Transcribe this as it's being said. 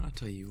I'll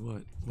tell you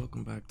what,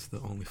 welcome back to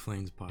the Only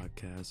Flames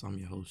podcast. I'm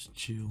your host,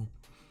 Chill,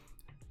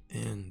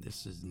 and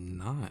this is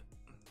not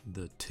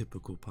the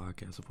typical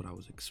podcast of what I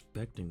was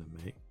expecting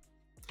to make.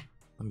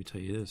 Let me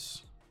tell you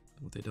this,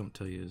 what they don't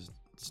tell you is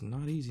it's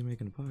not easy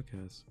making a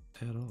podcast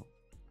at all.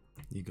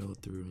 You go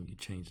through and you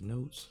change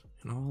notes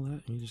and all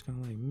that, and you're just kind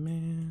of like,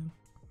 man,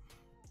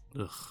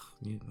 ugh.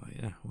 You're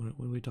like, yeah, what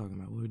are we talking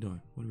about? What are we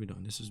doing? What are we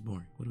doing? This is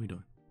boring. What are we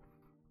doing?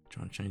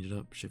 Trying to change it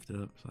up, shift it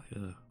up. It's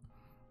like,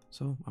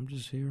 So I'm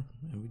just here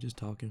and we just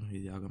talking. Either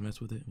y'all gonna mess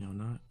with it, y'all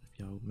not. If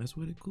y'all mess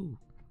with it, cool.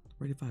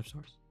 Rate it 5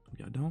 stars. If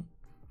y'all don't,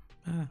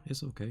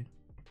 it's okay.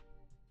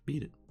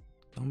 Beat it.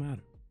 Don't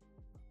matter.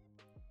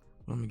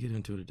 What I'm gonna get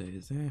into today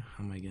is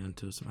I might get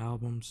into some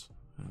albums.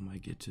 I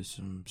might get to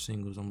some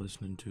singles I'm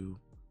listening to,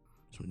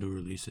 some new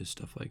releases,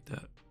 stuff like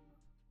that.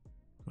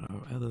 But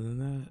other than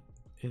that,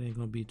 it ain't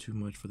gonna be too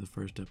much for the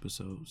first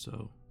episode.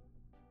 So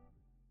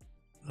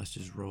let's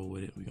just roll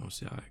with it. We're gonna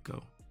see how it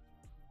go.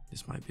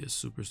 This might be a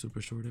super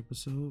short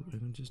episode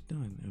and I'm just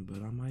done.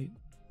 But I might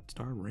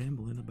start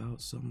rambling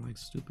about something like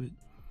stupid,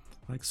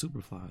 like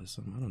Superfly or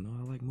something. I don't know.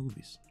 I like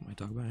movies. I might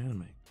talk about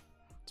anime.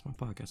 It's my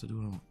podcast. I do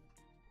what I want.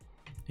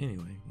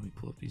 Anyway, let me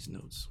pull up these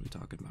notes. We're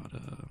talking about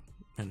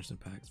Anderson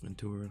Paak's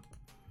Ventura.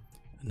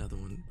 Another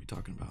one, we're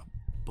talking about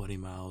Buddy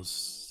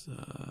Miles,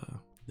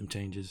 them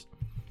changes.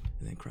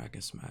 And then Kraak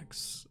and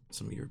Smaak's,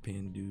 some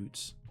European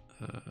dudes.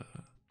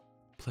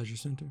 Pleasure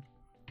Center.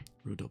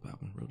 Real dope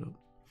album. Real dope.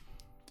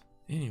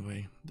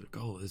 Anyway, the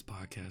goal of this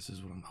podcast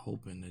is what I'm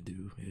hoping to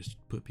do is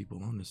put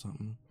people onto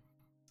something.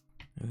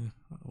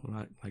 What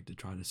I like to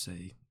try to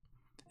say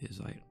is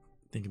like,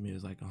 think of me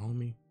as like a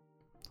homie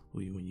who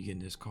when you get in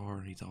this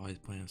car, he's always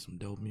playing some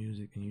dope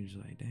music and you're just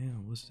like,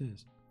 damn, what's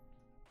this?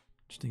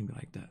 Just think of it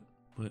like that.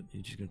 But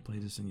you're just gonna play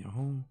this in your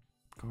home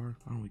car.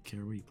 I don't really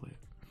care where you play it.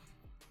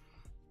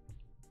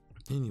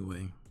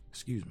 Anyway,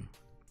 excuse me.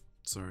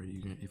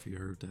 Sorry if you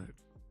heard that.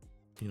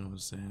 You know what I'm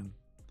saying?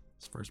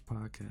 It's first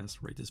podcast,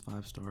 rate this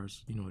 5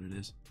 stars, you know what it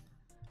is.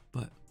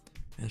 But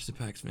Anderson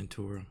Paak's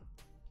Ventura,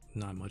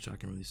 not much I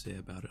can really say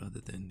about it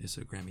other than it's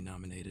a Grammy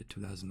nominated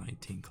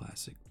 2019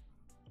 classic.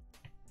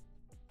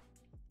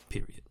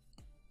 Period.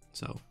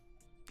 So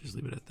just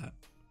leave it at that.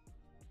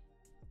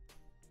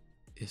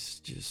 It's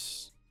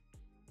just,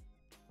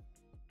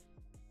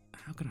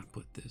 how can I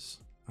put this?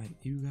 Like,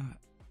 you got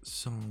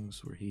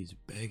songs where he's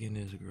begging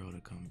his girl to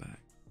come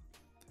back,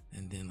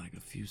 and then like a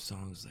few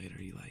songs later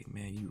he like,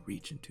 man, you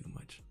reaching too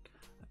much.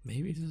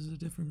 Maybe this is a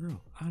different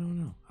girl. I don't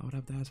know. I would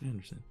have to ask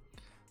Anderson.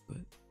 But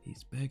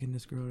he's begging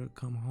this girl to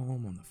come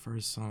home on the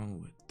first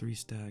song with 3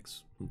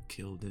 Stacks, who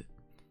killed it.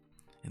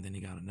 And then he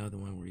got another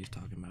one where he's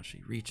talking about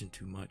she reaching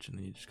too much. And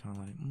then you just kind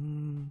of like,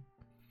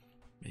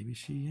 maybe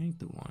she ain't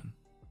the one.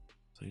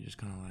 So you're just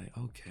kind of like,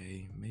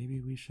 okay,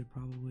 maybe we should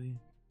probably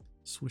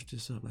switch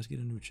this up. Let's get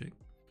a new chick.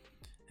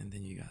 And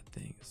then you got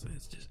things. So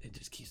it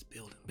just keeps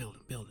building.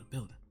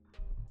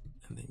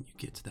 And then you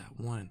get to that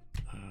one.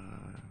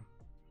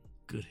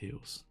 Good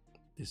Hills.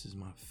 This is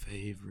my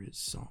favorite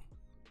song.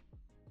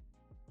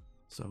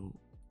 So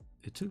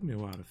it took me a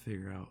while to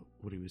figure out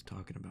what he was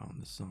talking about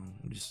in the song.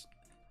 Just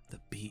the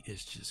beat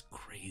is just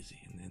crazy,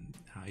 and then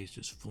how he's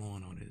just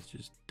flowing on it is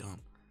just dumb.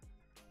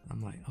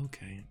 I'm like,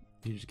 okay,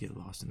 you just get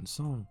lost in the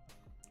song.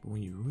 But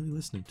when you're really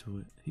listening to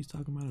it, he's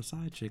talking about a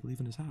side chick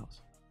leaving his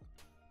house.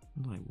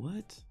 I'm like,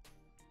 what?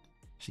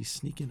 She's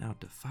sneaking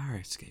out the fire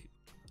escape.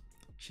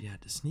 She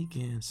had to sneak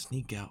in,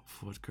 sneak out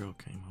before the girl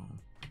came home.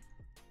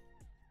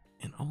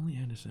 And only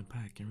Anderson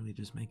Paak can really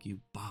just make you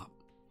bop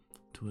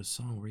to a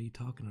song where he's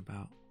talking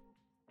about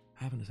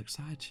having a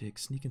side chick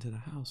sneak into the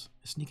house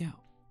and sneak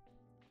out.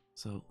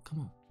 So, come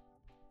on.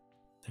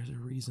 There's a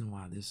reason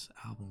why this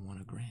album won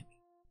a Grammy.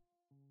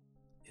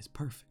 It's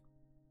perfect.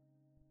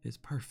 It's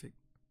perfect.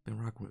 Been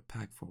rocking with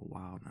Paak for a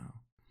while now.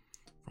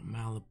 From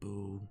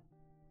Malibu,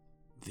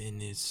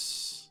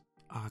 Venice,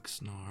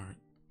 Oxnard,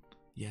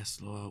 Yes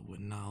Lord with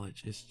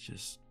Knowledge. It's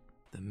just,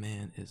 the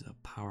man is a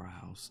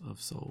powerhouse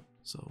of soul.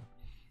 So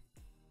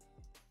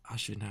I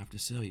shouldn't have to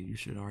sell you. You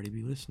should already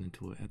be listening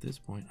to it. At this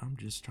point, I'm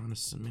just trying to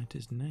cement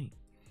his name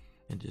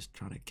and just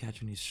trying to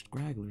catch any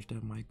stragglers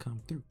that might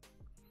come through.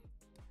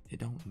 It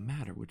don't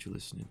matter what you're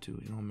listening to.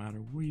 It don't matter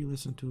where you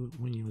listen to it,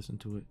 when you listen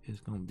to it,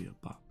 it's going to be a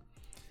bop.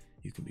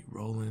 You can be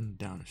rolling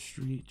down the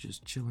street,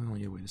 just chilling on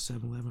your way to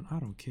 7-Eleven. I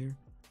don't care.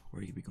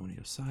 Or you could be going to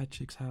your side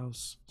chick's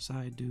house,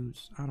 side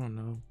dudes. I don't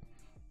know.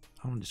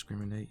 I don't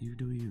discriminate. You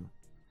do you.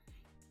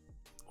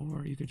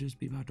 Or you could just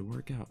be about to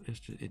work out.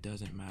 It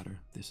doesn't matter.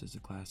 This is a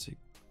classic.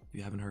 If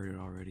you haven't heard it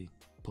already,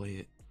 play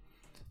it.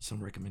 Some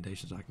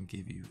recommendations I can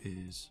give you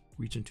is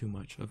Reaching Too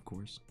Much, of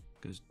course,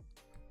 because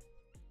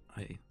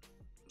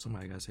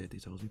somebody gotta say it,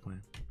 these hoes be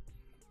playing.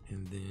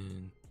 And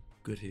then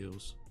Good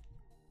Hills,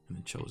 and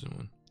then Chosen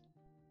One.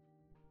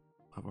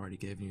 I've already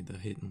given you the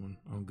hidden one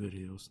on Good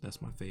Hills.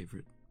 That's my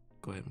favorite.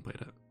 Go ahead and play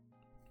that.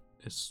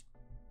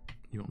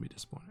 You won't be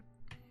disappointed.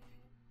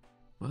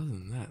 But other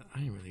than that,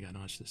 I ain't really got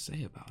much to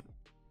say about it.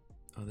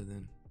 Other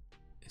than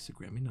it's a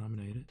Grammy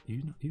nominated.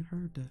 You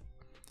heard that.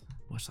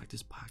 Much like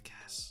this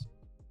podcast,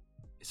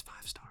 it's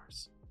 5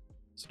 stars.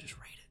 So just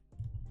rate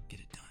it.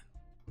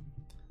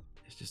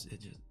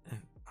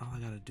 all I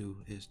gotta do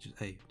is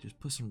just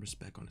put some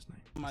respect on his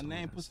name. My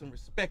name, put some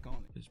respect on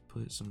it. Just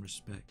put some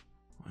respect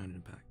on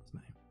Anderson Paak's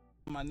name.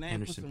 My name,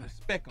 Anderson put some Paak.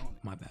 respect on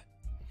it. My bad.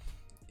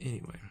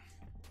 Anyway,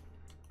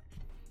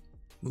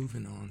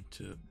 moving on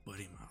to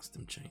Buddy Miles,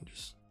 them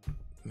changes.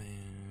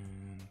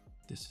 Man,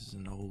 this is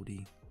an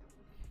oldie,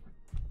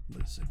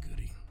 but it's a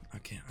goodie. I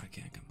can't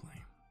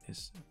complain.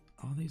 It's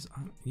all these.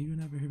 You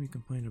never hear me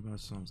complain about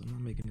songs. I'm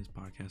not making this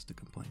podcast to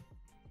complain.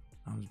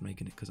 I'm just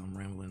making it because I'm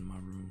rambling in my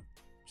room.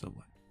 So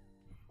what?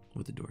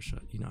 With the door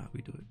shut. You know how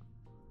we do it.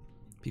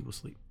 People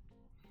sleep.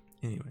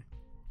 Anyway,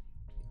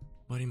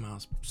 Buddy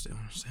Miles, stay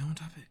on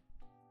topic.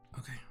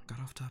 Okay, got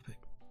off topic,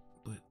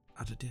 but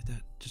I just did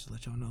that just to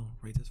let y'all know.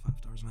 Rate this 5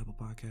 stars on Apple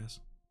Podcasts.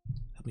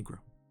 Help me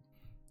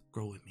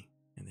grow with me,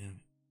 and then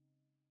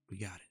we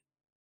got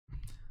it.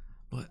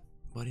 But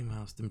Buddy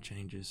Miles, them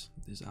changes.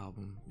 This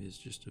album is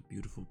just a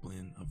beautiful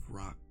blend of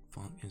rock,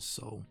 funk, and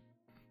soul.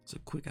 It's a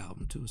quick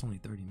album too. It's only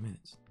 30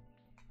 minutes.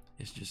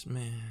 It's just,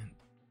 man,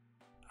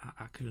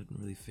 I couldn't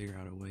really figure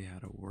out a way how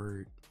to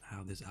word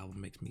how this album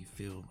makes me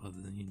feel,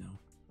 other than,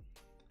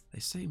 they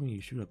say when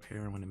you shoot up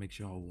heroin, it makes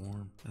you all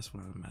warm. That's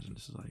what I imagine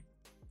this is like.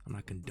 I'm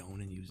not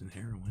condoning using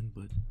heroin,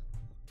 but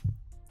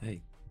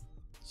hey,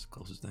 it's the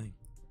closest thing.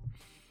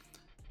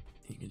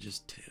 You can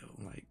just tell,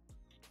 like,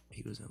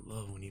 he was in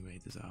love when he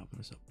made this album.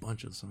 It's a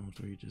bunch of songs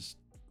where it's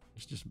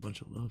just a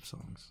bunch of love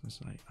songs.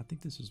 It's like, I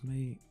think this was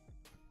made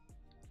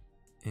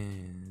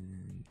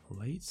in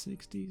late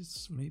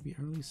 60s, maybe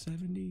early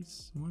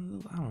 70s. One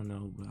of those, I don't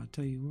know, but I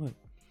tell you what,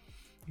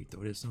 you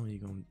throw this on, you're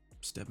gonna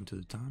step into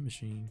the time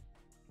machine,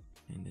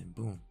 and then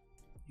boom,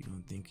 you're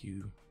gonna think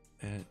you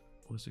at,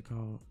 what's it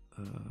called?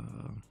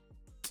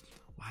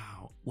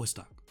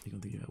 Woodstock. You're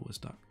gonna think you're at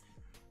Woodstock.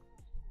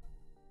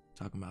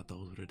 Talking about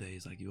those were the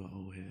days, like, you an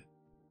old head.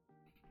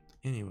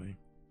 Anyway,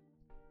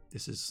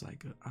 this is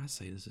like I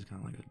say this is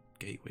kind of like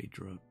a gateway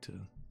drug to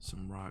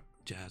some rock,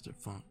 jazz, or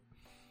funk.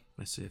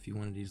 Let's say if you're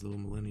one of these little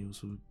millennials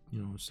who,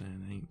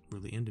 ain't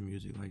really into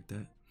music like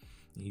that,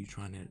 and you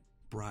trying to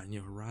broaden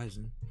your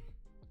horizon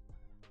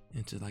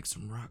into like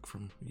some rock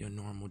from your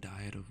normal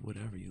diet of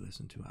whatever you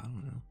listen to, I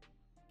don't know.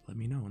 Let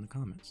me know in the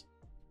comments.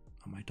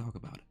 I might talk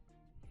about it.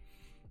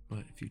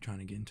 But if you're trying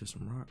to get into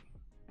some rock,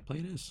 play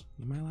this.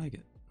 You might like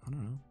it. I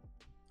don't know.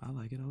 I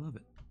like it. I love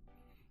it.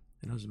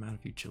 It doesn't matter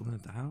if you're chilling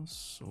at the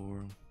house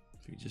or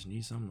if you just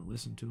need something to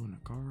listen to in the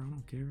car. I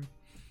don't care.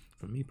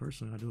 For me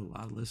personally, I do a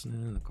lot of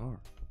listening in the car.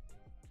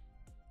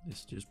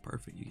 It's just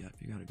perfect.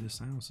 If you got a good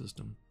sound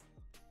system,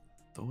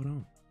 throw it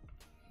on.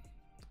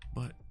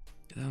 But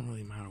it doesn't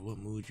really matter what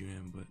mood you're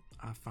in, but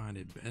I find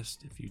it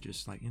best if you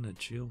just like in a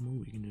chill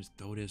mood, you can just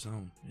throw this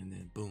on and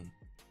then boom,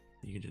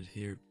 you can just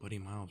hear Buddy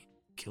Miles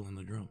killing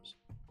the drums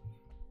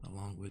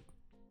along with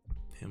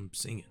him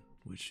singing,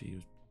 which he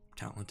was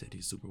talented.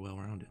 He's super well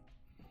rounded.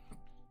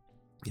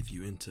 If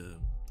you into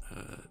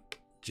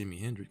Jimi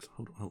Hendrix,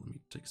 hold on, let me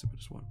take a sip of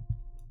this water.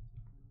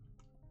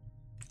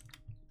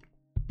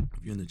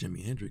 If you're into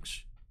Jimi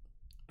Hendrix,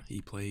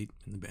 he played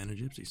in the band of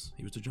Gypsies.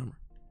 He was the drummer.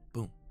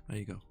 Boom, there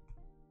you go.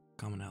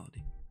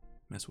 Commonality.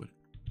 Mess with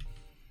it.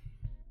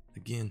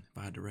 Again, if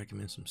I had to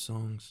recommend some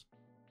songs,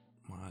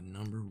 my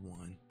number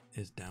one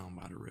is Down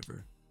by the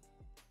River.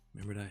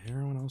 Remember that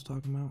heroin I was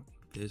talking about?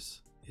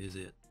 This is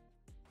it.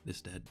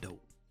 This that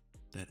dope.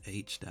 That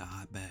H, that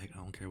hot bag, I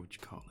don't care what you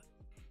call it.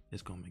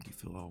 It's gonna make you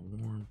feel all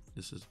warm.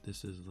 This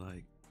is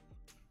like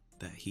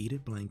that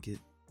heated blanket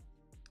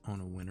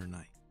on a winter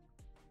night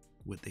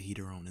with the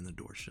heater on and the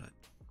door shut.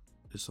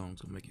 This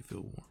song's gonna make you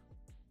feel warm.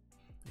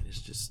 And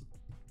it's just,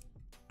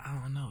 I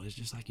don't know, it's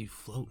just like you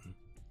floating.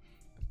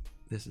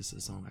 This is a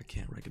song I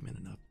can't recommend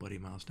enough. Buddy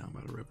Miles, Down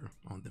by the River,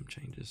 on them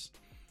changes.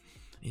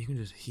 And you can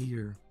just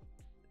hear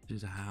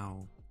just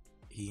how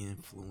he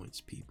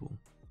influenced people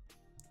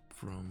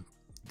from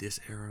this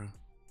era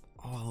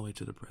all the way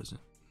to the present.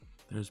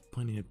 There's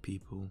plenty of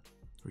people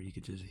where you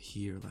could just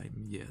hear like,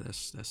 yeah,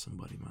 that's some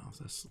Buddy Miles.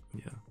 That's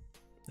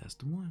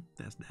the one.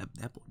 That's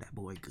that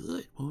boy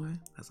good, boy.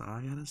 That's all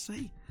I gotta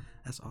say.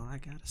 That's all I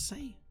gotta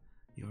say.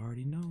 You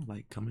already know,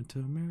 like Coming to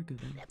America,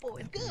 that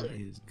boy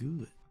is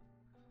good.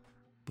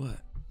 But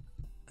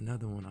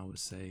another one I would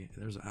say,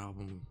 there's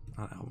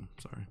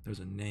there's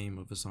a name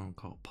of a song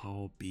called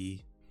Paul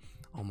B.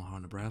 Omaha,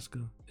 Nebraska.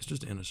 It's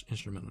just an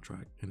instrumental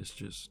track, and it's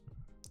just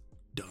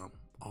dumb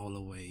all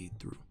the way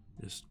through.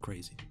 It's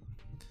crazy.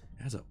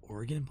 It has an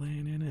organ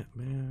playing in it,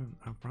 man.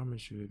 I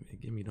promise you,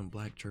 it give me them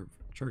black church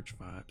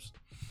vibes.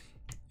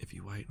 If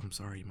you white, I'm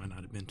sorry, you might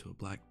not have been to a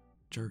black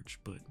church,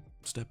 but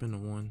step into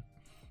one.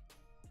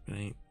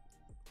 It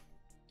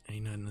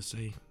ain't nothing to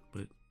say,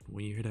 but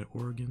when you hear that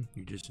organ,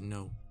 you just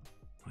know,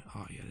 like,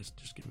 oh yeah, this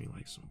just give me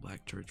like some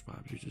black church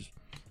vibes. You just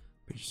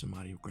picture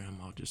somebody, your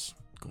grandma, just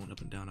going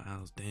up and down the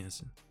aisles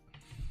dancing,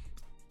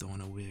 throwing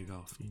her wig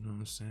off. You know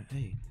what I'm saying?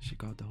 Hey, she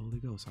caught the Holy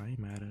Ghost. I ain't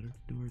mad at her.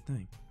 Do her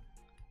thing.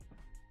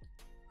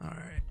 All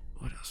right,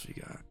 what else we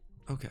got?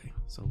 Okay,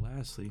 so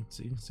lastly,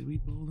 see, we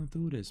bowling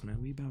through this,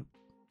 man. We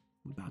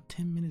about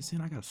 10 minutes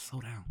in. I gotta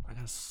slow down.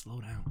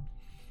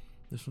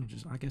 This one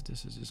I guess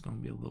this is just gonna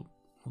be a little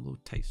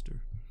taster.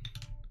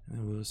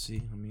 and we'll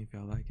see. I mean, if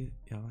y'all like it,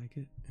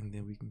 and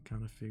then we can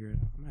kind of figure it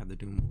out. I'm gonna have to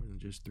do more than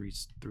just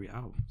three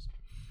albums,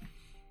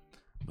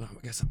 but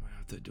I guess I might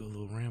have to do a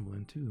little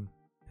rambling too.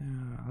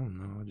 Yeah, I don't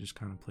know. I just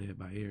kind of play it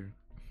by ear.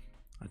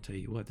 I tell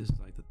you what, this is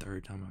like the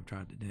third time I've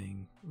tried to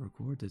dang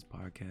record this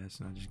podcast,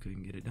 and I just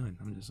couldn't get it done.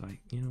 I'm just like,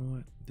 you know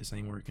what? This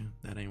ain't working.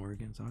 That ain't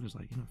working. So I just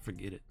like,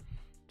 forget it.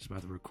 Just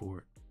about to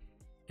record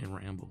and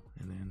ramble,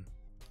 and then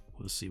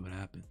we'll see what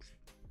happens.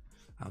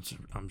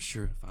 I'm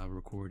sure if I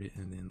record it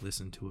and then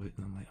listen to it,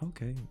 and I'm like,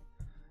 okay,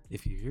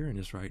 if you're hearing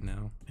this right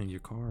now in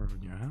your car or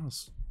in your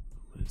house,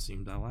 it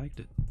seems I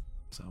liked it.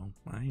 So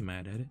I ain't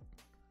mad at it.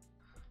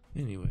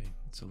 Anyway,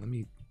 so let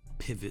me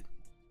pivot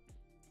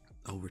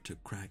over to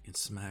Kraak and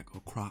Smaak,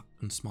 or Kraak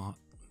and Smaak,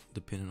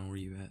 depending on where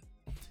you at.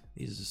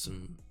 These are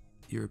some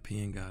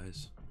European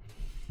guys.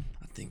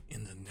 I think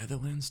in the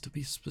Netherlands, to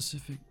be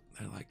specific.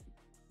 They're like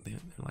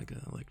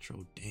an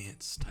electro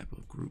dance type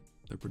of group.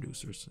 They're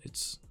producers.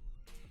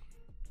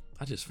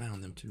 I just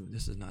found them too.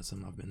 This is not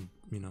something I've been,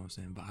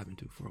 vibing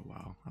to for a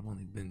while. I've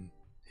only been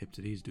hip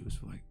to these dudes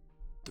for like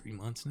 3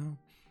 months now.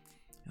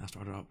 And I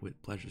started off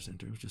with Pleasure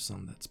Center. It was just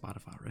something that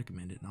Spotify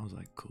recommended, and I was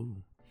like, cool.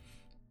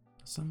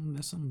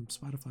 That's something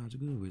Spotify's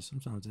good with.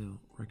 Sometimes they'll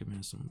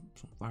recommend some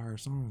fire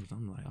songs.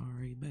 I'm like, all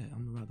right, bet.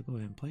 I'm about to go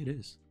ahead and play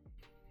this.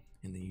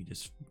 And then you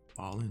just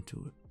fall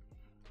into it.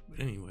 But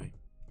anyway,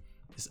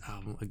 this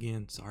album,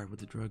 again, sorry with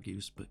the drug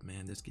use, but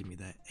man, this give me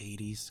that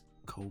 80s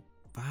coke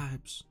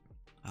vibes.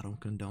 I don't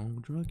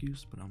condone drug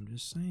use, but I'm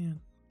just saying,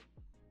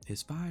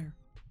 it's fire.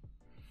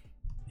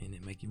 And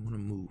it make you want to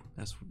move.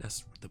 That's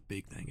the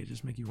big thing. It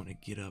just make you want to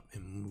get up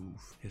and move.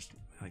 It's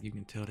like, you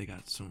can tell they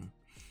got some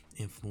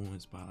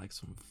influence by like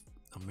some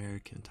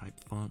American type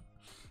funk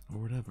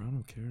or whatever. I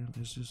don't care.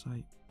 It's just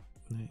like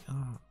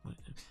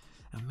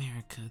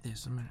America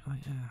this,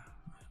 America,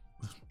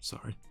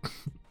 sorry.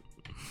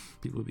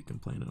 People be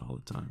complaining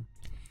all the time.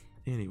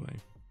 Anyway,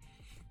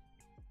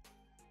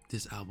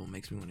 this album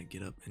makes me want to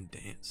get up and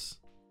dance.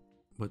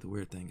 But the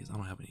weird thing is I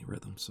don't have any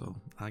rhythm, so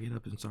I get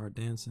up and start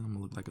dancing. I'm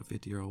gonna look like a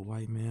 50-year-old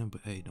white man,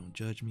 but hey, don't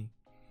judge me.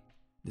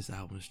 This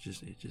album is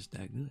just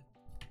that good.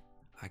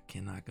 I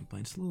cannot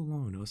complain. It's a little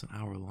long though. It's an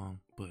hour long,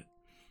 but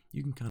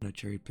you can kind of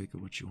cherry pick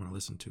what you want to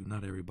listen to.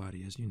 Not everybody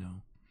is,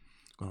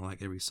 gonna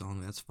like every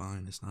song. That's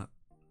fine. It's not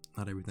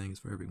everything is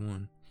for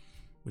everyone.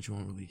 But you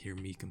won't really hear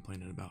me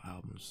complaining about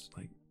albums.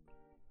 Like,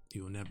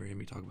 you will never hear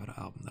me talk about an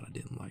album that I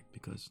didn't like,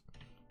 because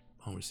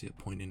I don't really see a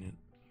point in it.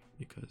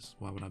 Because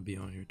why would I be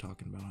on here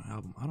talking about an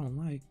album I don't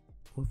like?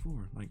 What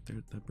for? Like,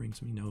 that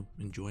brings me no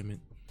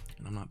enjoyment,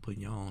 and I'm not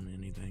putting y'all on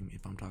anything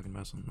if I'm talking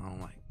about something I don't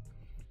like.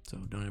 So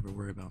don't ever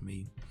worry about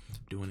me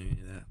doing any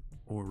of that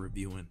or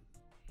reviewing.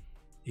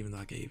 Even though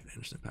I gave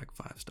Anderson Paak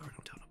 5 stars,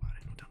 don't tell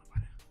nobody.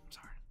 I'm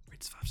sorry,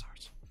 rates 5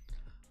 stars.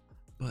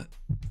 But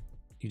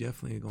you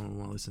definitely gonna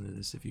want to listen to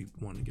this if you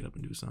want to get up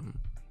and do something.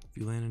 If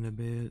you land in the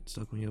bed,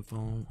 stuck on your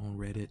phone, on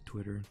Reddit,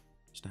 Twitter,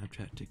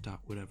 Snapchat,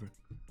 TikTok, whatever,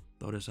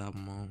 throw this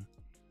album on.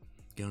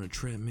 Get on a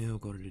treadmill,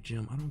 go to the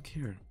gym. I don't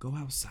care. Go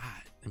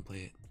outside and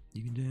play it.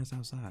 You can dance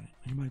outside.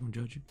 Ain't nobody gonna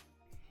judge you.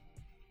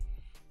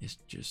 It's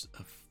just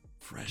a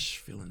fresh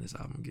feeling this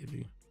album gives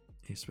you.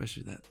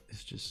 Especially that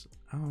it's just,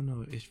 I don't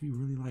know, if you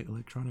really like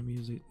electronic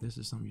music, this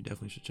is something you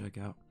definitely should check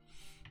out,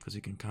 because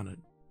it can kind of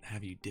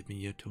have you dipping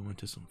your toe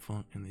into some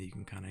funk, and then you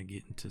can kind of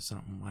get into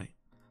something like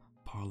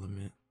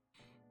Parliament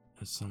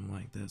or something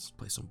like that.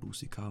 Play some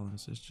Boosie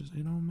Collins. It's just,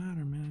 it don't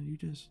matter, man. You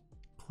just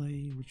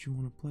play what you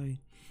want to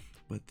play.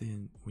 But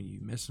then when you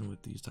messing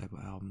with these type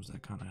of albums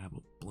that kind of have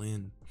a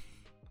blend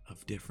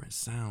of different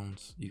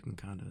sounds, you can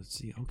kind of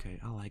see, okay,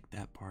 I like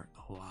that part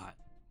a lot.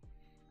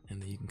 And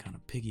then you can kind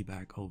of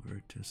piggyback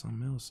over to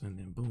something else, and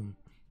then boom,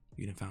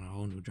 you done found a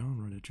whole new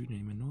genre that you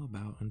didn't even know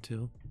about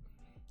until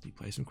you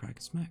play some Kraak and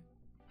Smaak.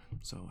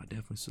 So I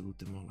definitely salute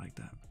them all like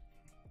that.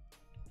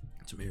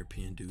 Some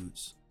European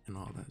dudes and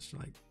all that. It's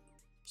like,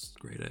 it's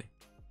grade A.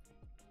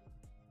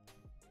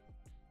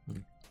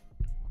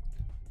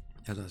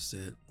 As I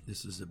said,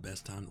 this is the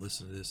best time to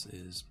listen to this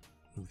is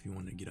if you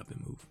want to get up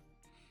and move.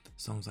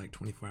 Songs like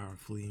 24 Hour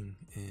Fleeing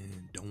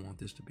and Don't Want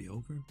This to Be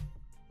Over,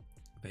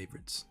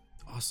 favorites.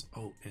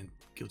 Also, and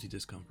Guilty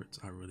Discomforts.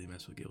 I really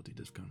mess with Guilty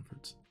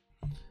Discomforts.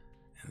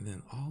 And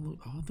then all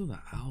through the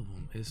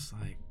album, it's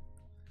like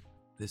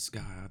this guy,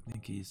 I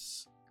think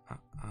he's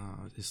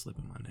it's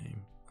slipping my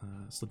name,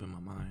 slipping my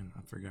mind.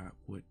 I forgot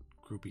what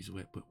group he's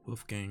with, but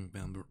Wolfgang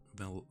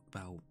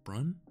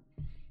Valbrunn,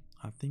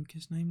 I think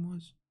his name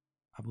was.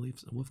 I believe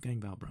so. Wolfgang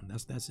Valbrunn.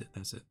 That's it.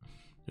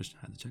 Just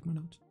had to check my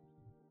notes.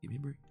 Give me a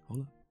break. Hold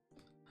up.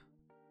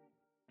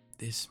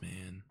 This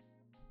man,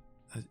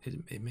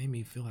 it made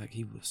me feel like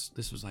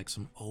this was like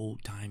some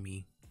old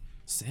timey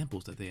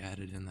samples that they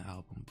added in the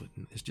album, but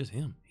it's just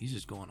him. He's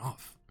just going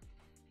off.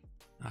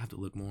 I have to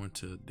look more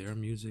into their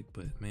music,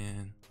 but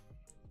man,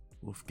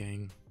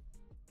 Wolfgang,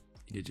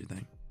 you did your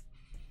thing.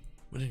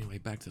 But anyway,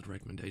 back to the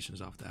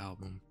recommendations off the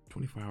album.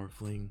 24 Hour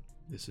Fling.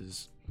 This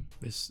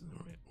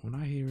when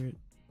I hear it,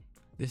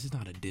 this is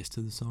not a diss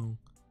to the song,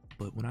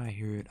 but when I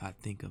hear it, I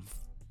think of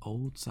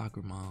old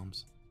soccer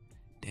moms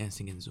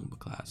dancing in Zumba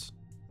class.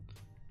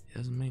 It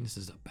doesn't mean this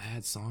is a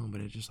bad song,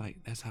 but it's just like,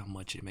 that's how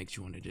much it makes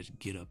you want to just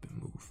get up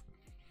and move.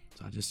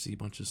 So I just see a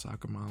bunch of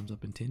soccer moms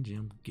up in 10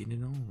 Gym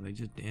getting it on. They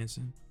just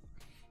dancing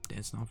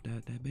off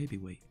that baby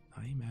weight.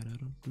 I ain't mad at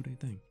them. Do they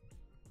thing.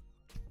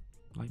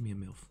 Like me a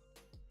MILF.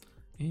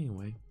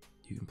 Anyway,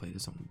 you can play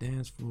this on the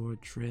dance floor,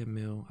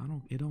 treadmill.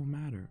 It don't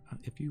matter.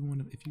 If you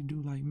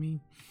do like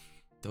me,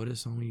 throw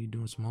this on when you're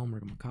doing some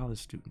homework. I'm a college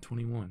student,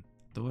 21.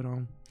 Throw it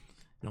on.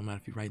 It don't matter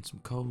if you're writing some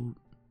code,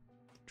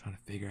 trying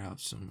to figure out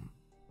some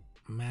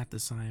math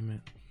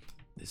assignment.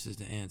 This is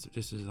the answer.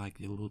 This is like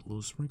a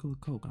little sprinkle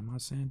of Coke. I'm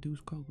not saying deuce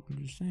Coke.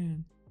 I'm just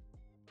saying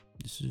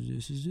this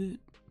is it.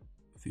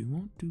 If you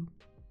want to,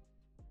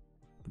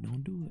 but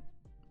don't do it.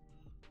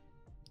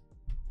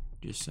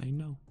 Just say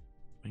no.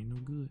 Ain't no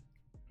good.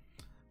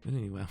 But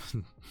anyway,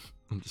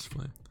 I'm just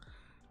playing.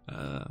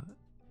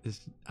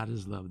 I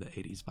just love the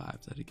 80s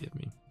vibes that it give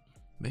me.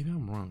 Maybe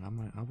I'm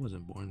wrong. I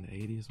wasn't born in the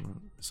 80s, or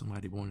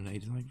somebody born in the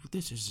 80s like,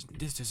 this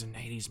isn't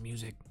 80s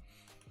music.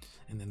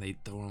 And then they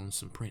throw on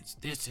some Prince.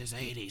 This is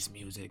 80s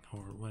music or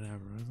whatever.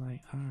 I was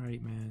like, all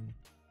right, man.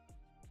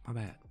 My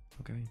bad.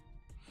 Okay.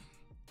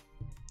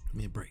 Give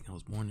me a break. I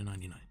was born in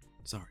 99.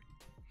 Sorry.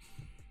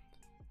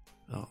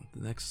 Oh,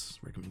 the next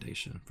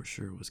recommendation for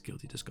sure was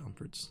Guilty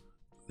Discomforts.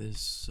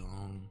 This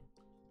song,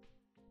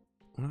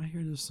 when I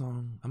hear this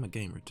song, I'm a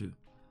gamer too.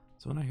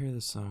 So when I hear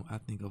this song, I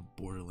think of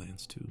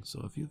Borderlands 2.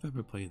 So if you've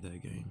ever played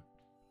that game,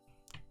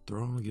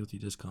 throw on Guilty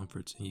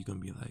Discomforts and you're going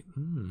to be like,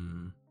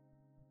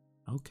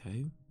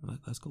 okay,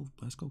 let's go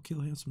kill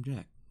Handsome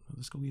Jack.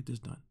 Let's go get this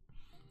done.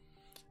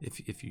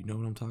 If you know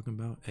what I'm talking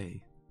about,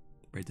 hey,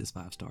 rate this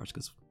 5 stars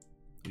because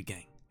we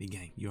gang.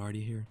 You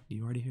already here?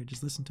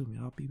 Just listen to me.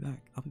 I'll be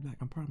back.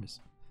 I promise.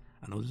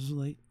 I know this is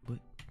late, but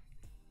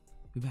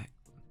be back.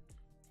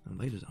 And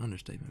late is an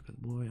understatement because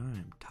boy, I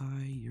am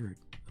tired.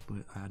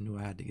 But I knew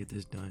I had to get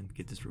this done,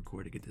 get this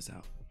recorded, get this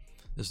out.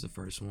 This is the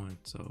first one,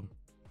 so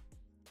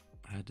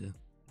I had to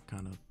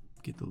kind of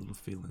get the little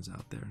feelings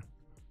out there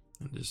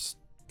and just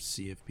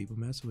see if people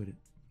mess with it.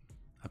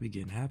 I be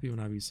getting happy when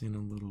I be seeing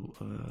them little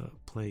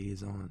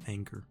plays on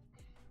Anchor,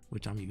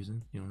 which I'm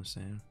using. You know what I'm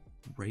saying?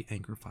 Rate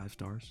Anchor 5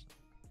 stars.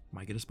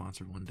 Might get a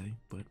sponsor one day,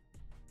 but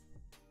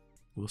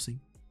we'll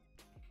see.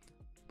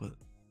 But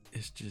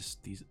it's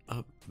just these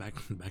back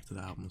to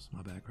the albums.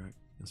 My bad, Kraak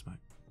and Smaak.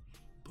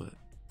 But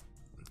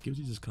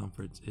Guilty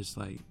Discomforts, it's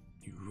like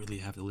you really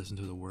have to listen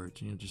to the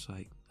words. You know, just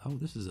like, oh,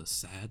 this is a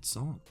sad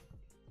song.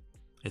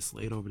 It's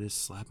laid over this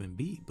slapping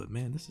beat, but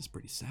man, this is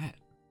pretty sad.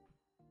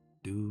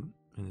 Dude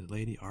and his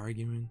lady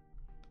arguing.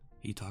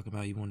 He talk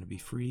about he wanted to be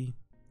free,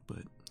 but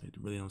it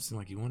really don't seem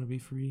like he want to be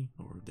free,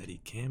 or that he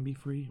can be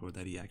free, or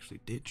that he actually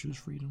did choose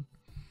freedom.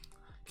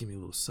 Give me a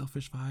little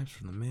selfish vibes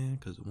from the man,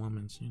 because the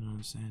woman's, you know what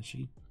I'm saying,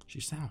 she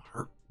sound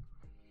hurt,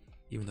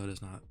 even though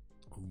there's not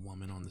a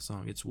woman on the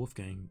song. It's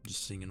Wolfgang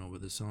just singing over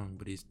the song,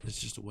 but it's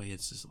just the way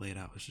it's just laid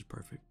out. It's just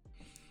perfect.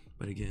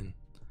 But again,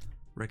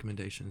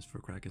 recommendations for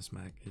Kraak and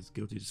Smaak is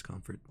Guilty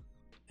Discomfort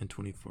and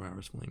 24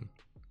 Hours Fling.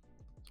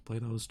 So play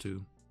those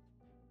two.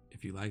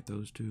 If you like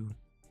those two,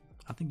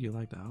 I think you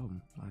like the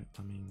album.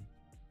 I mean,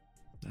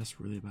 that's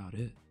really about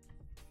it.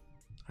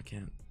 I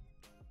can't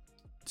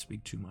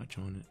speak too much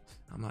on it.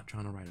 I'm not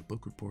trying to write a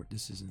book report.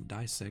 This isn't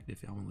Dissect.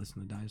 If y'all want to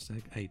listen to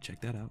Dissect, hey,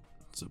 check that out.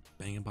 It's a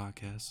banging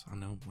podcast. I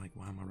know, like,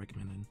 why am I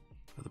recommending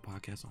other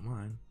podcasts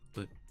online?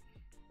 But,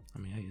 I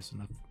mean, hey, it's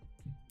enough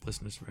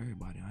listeners for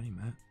everybody. I ain't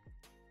mad.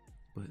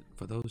 But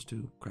for those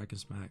two, Kraak and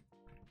Smaak,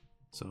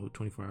 so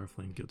 24 Hour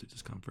Flame, Guilty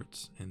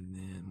Discomforts. And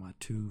then my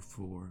 2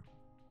 for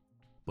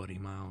Buddy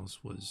Miles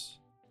was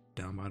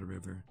Down by the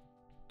River,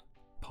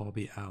 Paul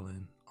B.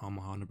 Allen,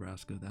 Omaha,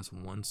 Nebraska. That's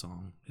one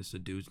song. It's the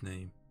dude's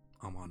name,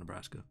 Omaha,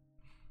 Nebraska.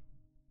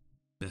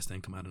 Best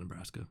thing come out of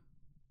Nebraska.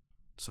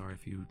 Sorry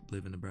if you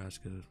live in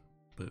Nebraska,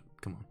 but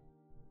come on.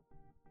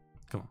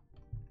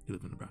 You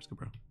live in Nebraska,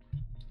 bro.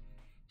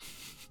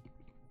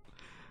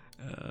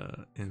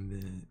 And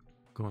then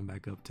going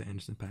back up to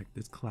Anderson Paak,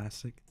 this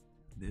classic.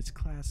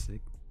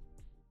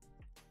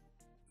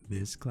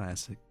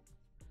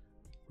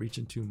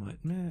 Reaching Too Much.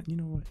 Man, you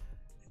know what?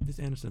 This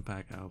Anderson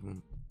Paak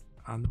album,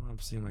 I know I'm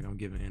seeming like I'm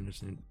giving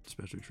Anderson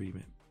special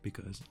treatment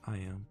because I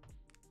am.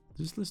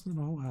 Just listen to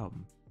the whole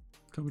album,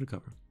 cover to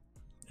cover,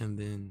 and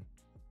then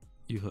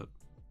you hook.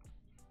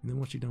 And then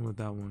once you're done with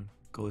that one,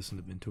 go listen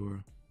to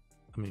Ventura.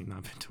 I mean,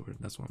 not Ventura,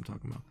 that's what I'm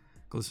talking about.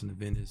 Go listen to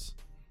Venice,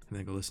 and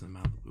then go listen to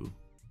Malibu.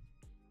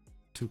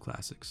 2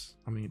 classics.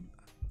 I mean,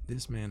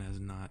 this man has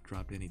not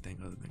dropped anything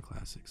other than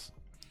classics.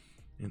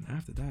 And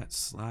after that,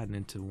 sliding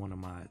into one of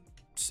my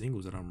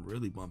singles that I'm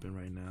really bumping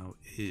right now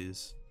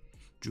is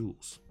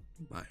Jules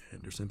by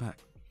Anderson Paak.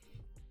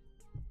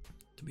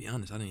 To be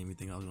honest, I didn't even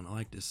think I was gonna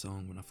like this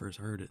song when I first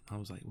heard it. I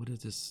was like, what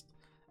is this?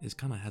 It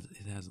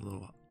has a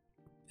little,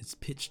 it's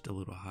pitched a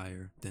little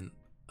higher than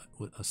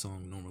what a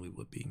song normally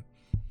would be.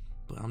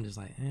 But I'm just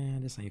like,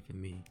 this ain't for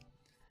me.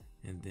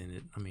 And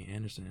then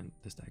Anderson,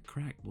 that's that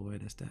Kraak, boy.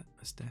 That's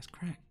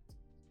Kraak.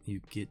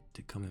 You get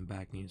to coming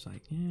back and he's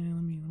like, yeah,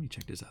 let me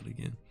check this out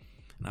again.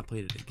 And I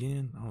played it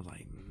again. I was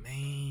like,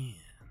 man,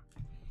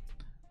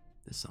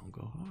 this song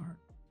go hard.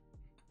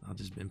 I've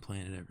just been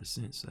playing it ever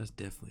since. So that's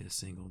definitely a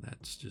single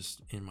that's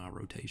just in my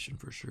rotation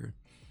for sure.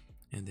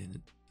 And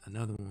then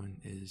another one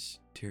is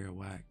Tierra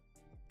Whack.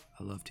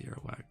 I love Tierra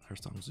Whack. Her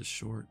songs are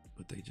short,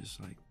 but they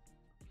just like,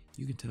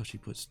 you can tell she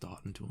puts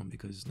thought into them,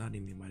 because not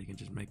anybody can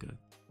just make a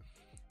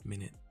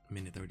minute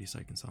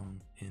 30-second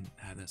song and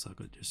have that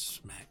sucker just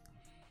smack.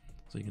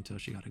 So you can tell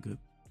she got a good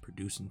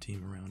producing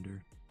team around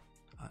her.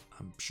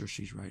 I'm sure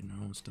she's writing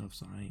her own stuff,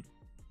 so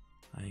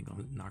I ain't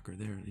gonna knock her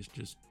there. It's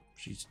just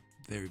she's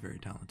very, very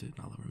talented, and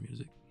I love her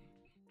music.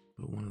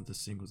 But one of the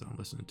singles I'm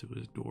listening to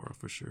is Dora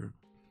for sure.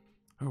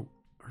 Her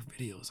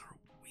videos are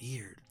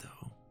weird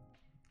though,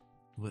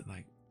 but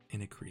like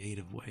in a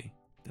creative way.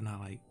 They're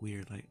not like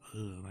weird, like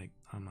like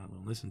I'm not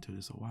gonna listen to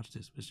this or watch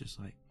this. It's just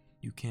like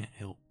you can't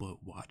help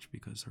but watch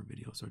because her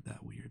videos are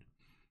that weird.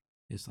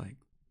 It's like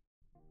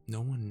no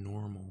one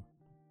normal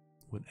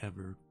would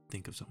ever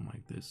think of something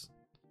like this.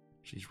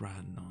 She's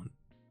riding on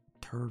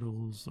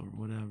turtles or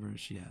whatever.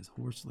 She has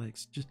horse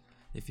legs. Just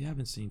if you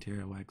haven't seen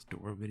Tierra Whack's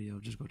Dora video,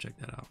 just go check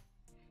that out.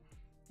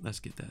 Let's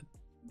get that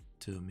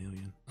to 1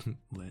 million.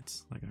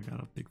 Let's. Like, I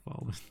got a big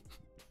following.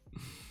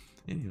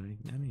 Anyway,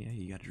 I mean, hey,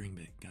 you gotta dream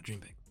big.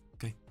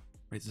 Okay?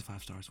 Rate this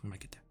 5 stars. We might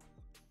get there.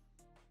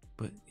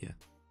 But yeah.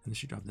 And then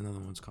she dropped another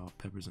one. It's called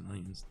Peppers and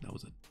Onions. That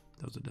was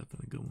a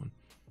definitely good one.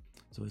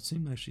 So it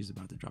seemed like she's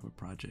about to drop a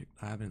project.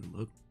 I haven't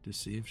looked to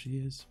see if she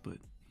is, but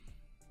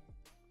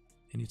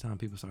anytime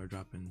people start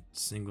dropping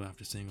single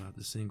after single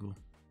after single,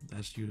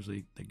 that's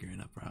usually they're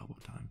gearing up for album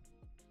time.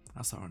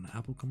 I saw her in the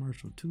Apple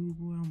commercial too,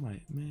 boy. I'm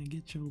like, man,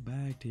 get your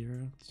bag,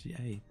 Tierra.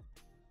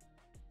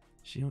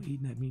 She don't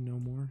eat that meat no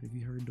more. If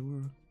you heard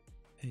Dora,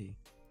 hey,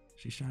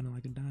 she's shining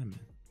like a diamond.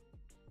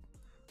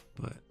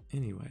 But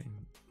anyway,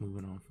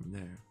 moving on from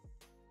there.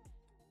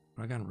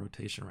 What I got in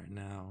rotation right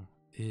now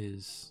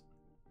is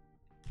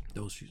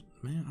those shoes.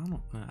 Man,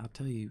 I'll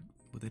tell you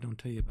what they don't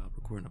tell you about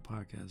recording a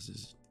podcast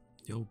is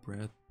your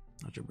breath,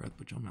 not your breath,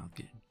 but your mouth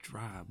get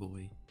dry,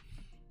 boy.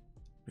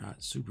 Dry,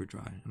 super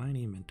dry. And I ain't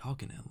even been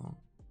talking that long.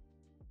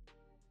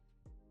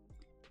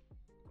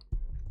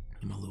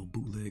 And my little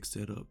bootleg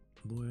setup,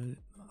 boy,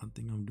 I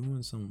think I'm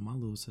doing something with my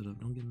little setup.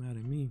 Don't get mad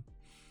at me.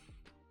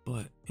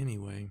 But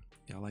anyway,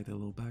 y'all like that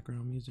little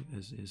background music?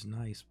 It's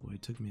nice, boy.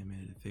 It took me a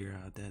minute to figure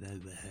out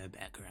that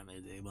background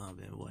music,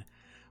 boy.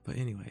 But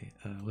anyway,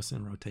 what's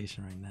in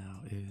rotation right now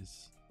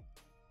is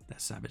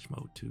that Savage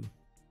Mode 2.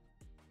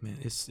 Man,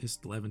 it's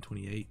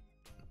 11/28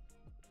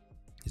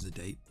 is the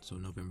date, so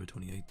November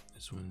 28th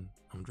is when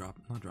I'm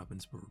not dropping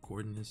this, but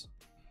recording this.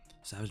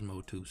 Savage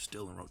Mode 2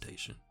 still in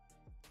rotation,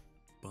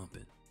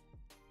 bumping.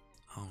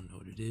 I don't know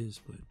what it is,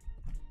 but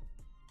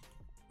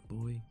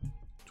boy,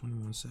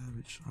 21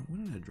 Savage.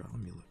 When did that drop?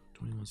 Let me look.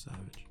 21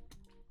 Savage.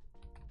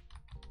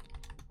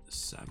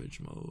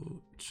 Savage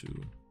Mode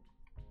 2.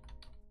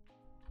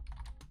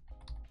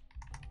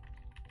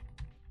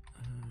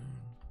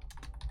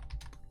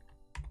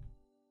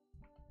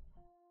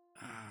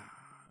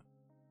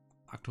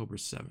 October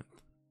 7th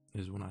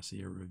is when I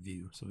see a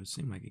review. So it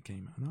seemed like it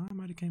came out. No, it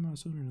might have came out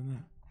sooner than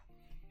that.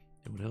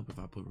 It would help if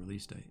I put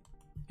release date.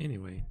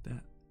 Anyway,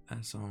 that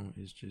song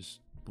is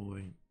just,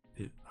 boy,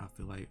 I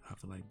feel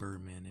like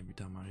Birdman every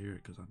time I hear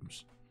it, because I'm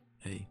just,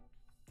 hey,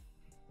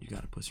 you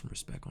gotta put some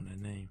respect on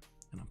that name,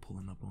 and I'm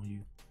pulling up on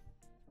you.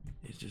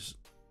 It's just,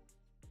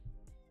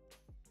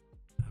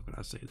 how could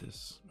I say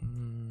this?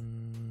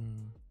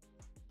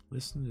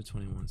 Listening to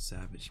 21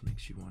 Savage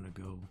makes you want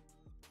to go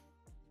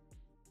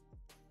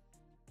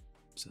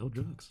sell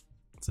drugs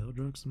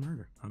and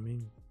murder. I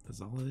mean,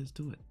 that's all it is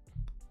to it.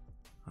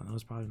 I know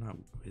it's probably not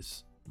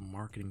his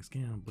marketing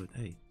scam, but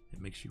hey, it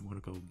makes you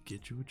want to go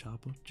get you a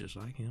chopper just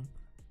like him,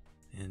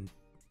 and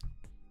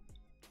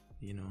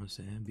you know what I'm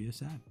saying, be a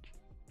savage.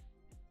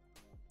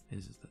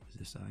 It's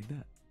just like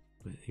that.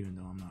 But even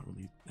though I'm not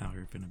really out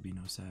here finna be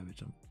no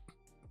savage, I'm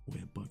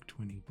way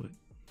 $120. But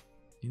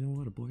you know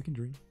what? A boy can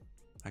dream.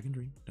 I can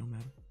dream. Don't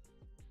matter.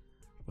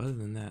 But other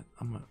than that,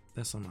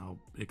 that's something I'll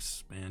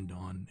expand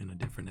on in a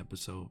different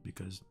episode,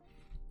 because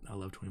I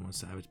love 21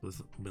 Savage, but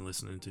I've been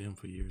listening to him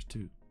for years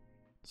too.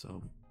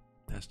 So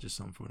that's just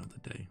something for another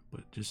day.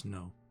 But just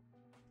know,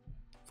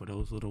 for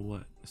those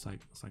little it's like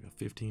a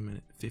 50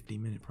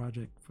 minute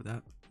project for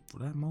that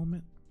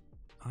moment.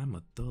 I'm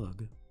a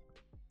thug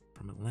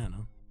from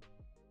Atlanta.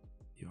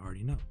 You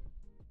already know.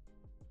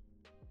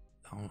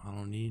 I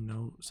don't need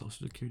no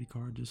social security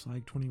card, just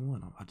like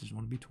 21. I just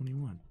want to be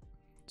 21.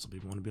 Some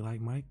people want to be like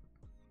Mike.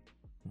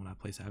 When I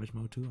play Savage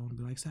Mode 2, I want to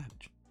be like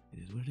Savage.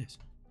 It is what it is.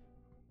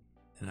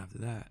 And after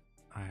that,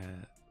 I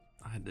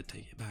had to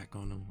take it back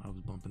on them. I was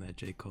bumping that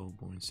J. Cole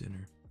Born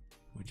Sinner,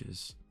 which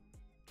is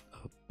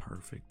a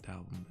perfect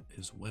album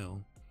as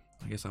well.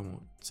 I guess I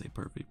won't say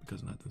perfect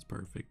because nothing's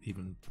perfect.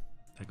 Even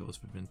that goes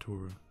for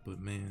Ventura. But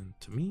man,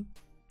 to me,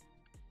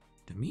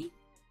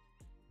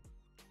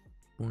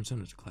 Born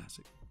Sinner's a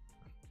classic.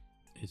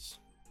 It's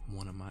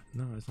one of my,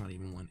 no, it's not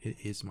even one. It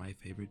is my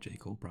favorite J.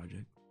 Cole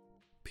project,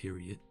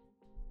 period.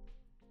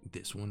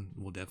 This one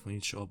will definitely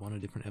show up on a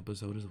different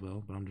episode as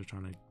well, but I'm just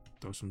trying to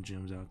throw some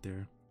gems out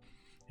there.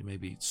 it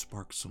maybe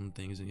spark some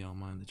things in y'all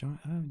mind that y'all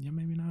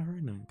maybe not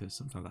heard none. Because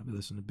sometimes I be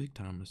listening to big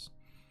timers.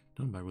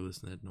 Nobody really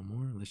listen to that no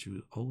more unless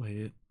you old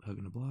head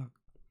hugging the block.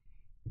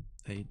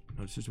 Hey,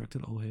 no disrespect to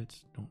the old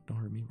heads. Don't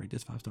hurt me. Rate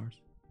this 5 stars.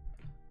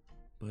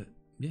 But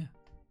yeah,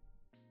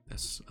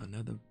 that's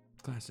another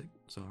classic.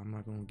 So I'm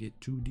not gonna get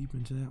too deep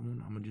into that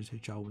one. I'm gonna just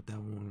hit y'all with that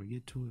one when we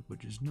get to it. But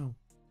just know,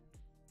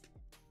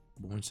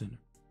 Born Sinner.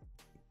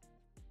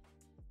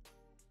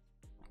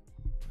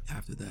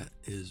 After that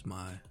is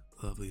my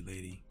lovely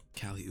lady,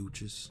 Kali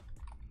Uchis.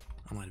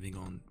 I'm not even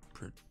gonna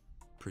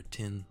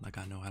pretend like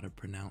I know how to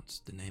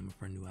pronounce the name of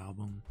her new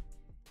album.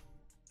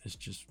 It's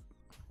just,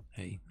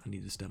 hey, I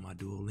need to step my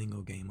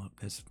Duolingo game up.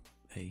 It's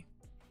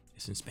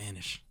in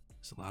Spanish.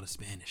 It's a lot of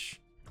Spanish.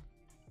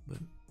 But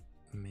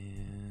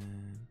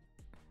man,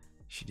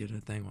 she did her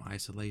thing on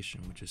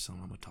Isolation, which is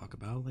something I'm gonna talk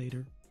about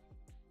later.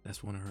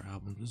 That's one of her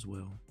albums as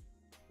well.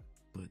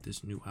 But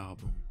this new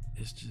album,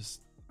 it's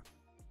just,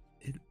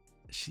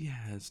 she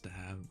has to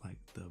have like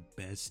the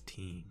best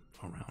team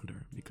around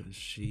her because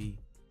she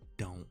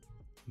don't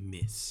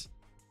miss.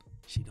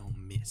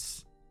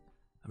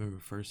 I remember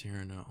first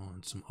hearing her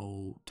on some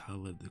old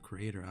Tyler the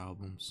Creator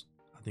albums.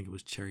 I think it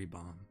was Cherry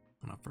Bomb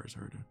when I first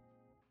heard her.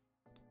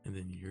 And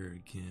then You're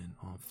Again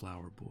on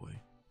Flower Boy.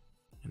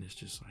 And it's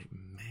just like,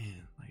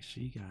 man, like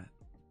she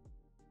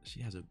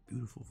has a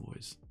beautiful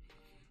voice.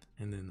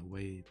 And then the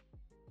way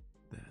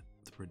that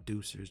the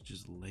producers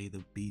just lay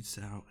the beats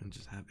out and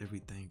just have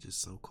everything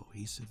just so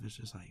cohesive, it's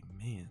just like,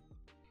 man,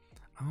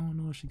 I don't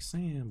know what she's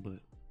saying, but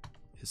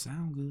it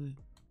sounds good.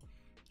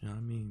 You know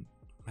what I mean?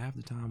 Half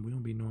the time we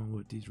don't be knowing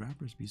what these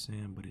rappers be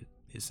saying, but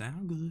it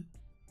sound good.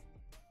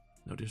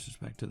 No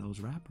disrespect to those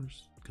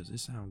rappers, because it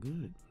sound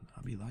good.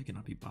 I be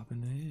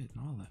bopping the head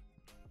and all that.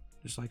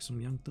 Just like some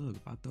Young Thug.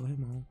 If I throw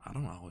him on, I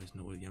don't always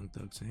know what Young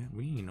Thug's saying.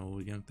 We didn't know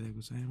what Young Thug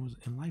was saying was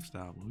in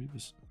Lifestyle, but we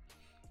was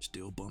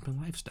still bumping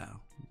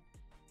Lifestyle.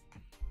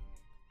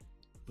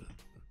 But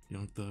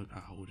Young Thug, I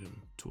hold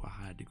him to a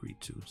high degree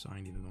too, so I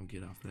ain't even gonna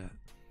get off that.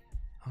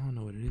 I don't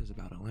know what it is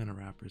about Atlanta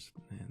rappers,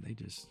 man. They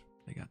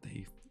got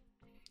their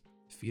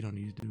feet on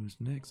these dudes'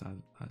 necks. I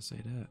say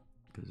that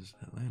because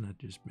Atlanta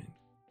just been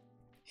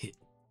hit.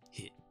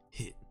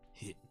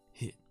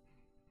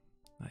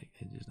 Like,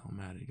 it just don't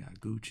matter. They got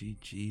Gucci,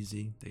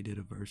 Jeezy. They did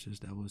a versus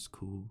that was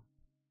cool.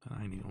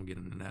 I ain't even gonna get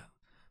into that.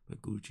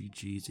 But Gucci,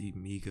 Jeezy,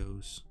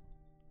 Migos,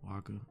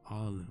 Waka,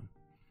 all of them.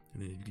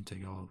 And then you can take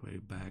it all the way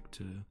back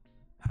to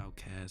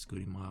Outkast,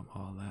 Goody Mob,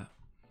 all that.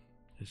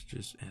 It's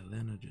just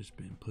Atlanta just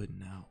been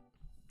putting out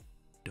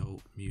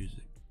dope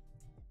music.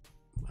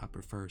 I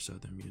prefer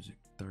Southern music.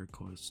 Third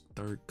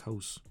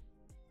Coast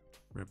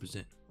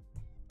represent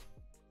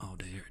all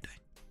day, every day.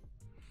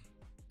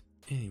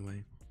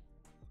 Anyway,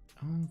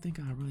 I don't think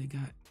I really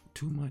got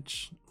too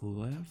much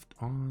left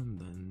on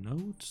the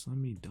notes. Let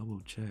me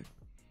double check.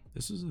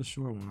 This is a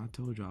short one. I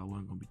told y'all I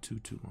wasn't gonna be too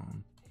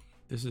long.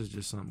 This is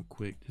just something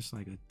quick, just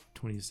like a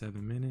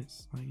 27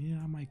 minutes. Like,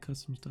 yeah, I might cut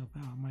some stuff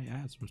out. I might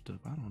add some stuff.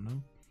 I don't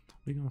know.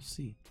 We're gonna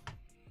see.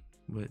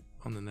 But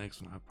on the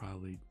next one, I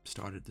probably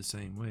started the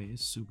same way.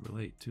 It's super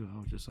late too. I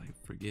was just like,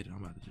 forget it.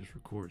 I'm about to just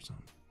record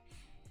something.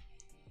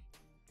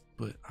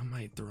 But I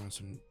might throw on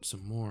some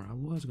more. I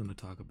was gonna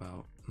talk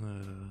about.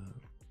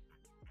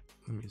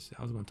 Let me see.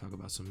 I was gonna talk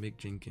about some Mick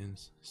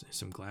Jenkins,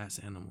 some Glass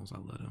Animals. I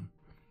let him.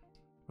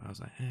 But I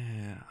was like,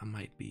 I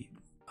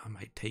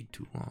might take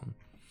too long.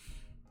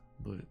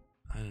 But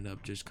I ended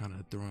up just kind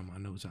of throwing my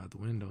notes out the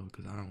window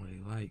because I don't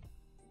really like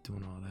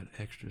doing all that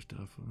extra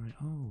stuff. I'm like,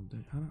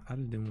 I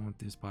didn't want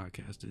this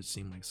podcast to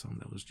seem like something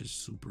that was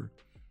just super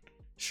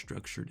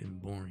structured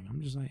and boring.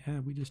 I'm just like,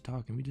 we just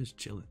talking, we just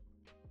chilling.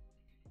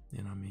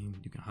 You know what I mean?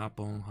 You can hop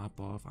on, hop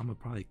off. I'm gonna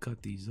probably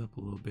cut these up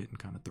a little bit and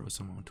kind of throw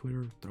some on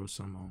Twitter, throw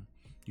some on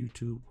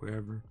YouTube,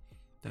 wherever.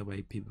 That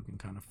way people can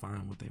kind of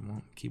find what they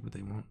want, keep what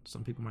they want.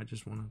 Some people might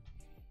just want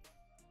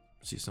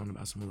to see something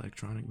about some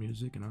electronic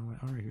music, and I'm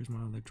like, all right, here's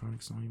my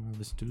electronic song you want to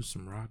listen to,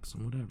 some rock,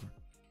 some whatever.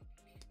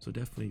 So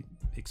definitely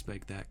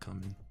expect that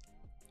coming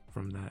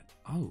from that.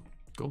 Oh,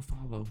 go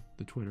follow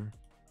the Twitter.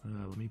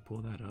 Let me pull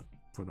that up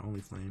for the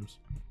Only Flames.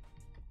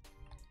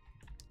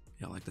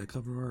 Y'all like that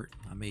cover art?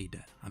 I made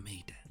that.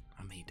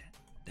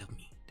 That was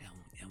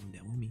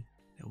me.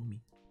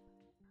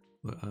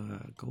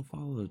 But go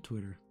follow the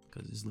Twitter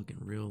because it's looking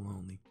real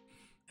lonely.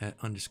 At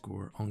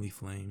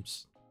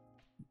 _OnlyFlames.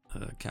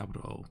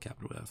 Capital O,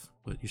 capital F.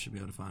 But you should be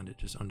able to find it.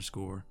 Just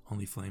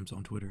 _OnlyFlames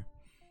on Twitter.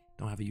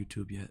 Don't have a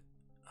YouTube yet.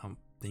 I'm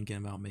thinking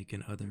about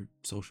making other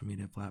social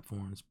media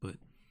platforms, but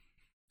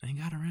I ain't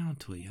got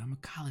around to it yet. I'm a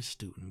college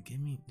student.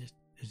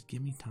 Just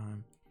give me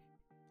time.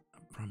 I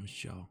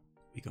promise y'all,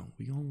 we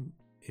gon'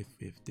 if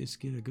this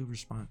get a good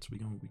response, we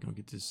gon'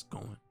 get this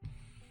going.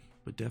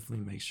 But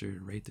definitely make sure to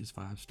rate this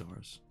 5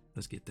 stars.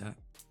 Let's get that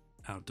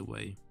out the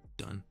way.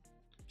 Done.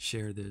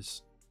 Share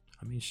this.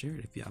 Share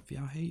it. If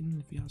y'all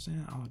hating, if y'all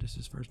saying, oh, this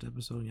is first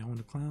episode and y'all want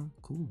to clown,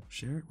 cool.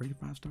 Share it, rate it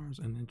 5 stars,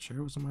 and then share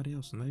it with somebody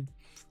else. And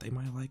they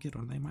might like it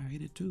or they might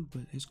hate it too,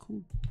 but it's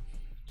cool.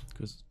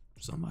 Because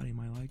somebody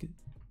might like it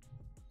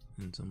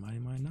and somebody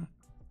might not.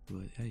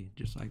 But hey,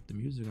 just like the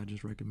music I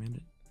just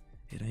recommended,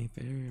 it ain't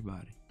for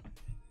everybody.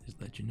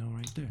 Just let you know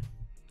right there.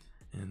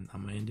 And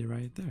I'm gonna end it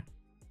right there.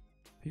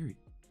 Period.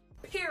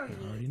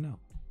 You already know.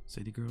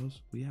 City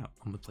Girls, we out.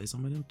 I'm gonna play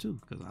some of them too,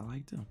 because I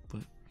like them.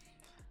 But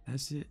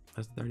that's it.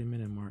 That's the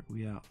 30-minute mark.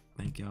 We out.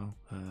 Thank y'all.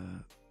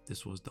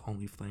 This was the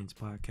Only Flames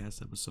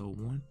Podcast, episode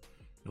 1,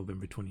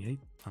 November 28th.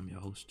 I'm your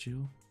host,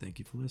 Chill. Thank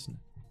you for listening.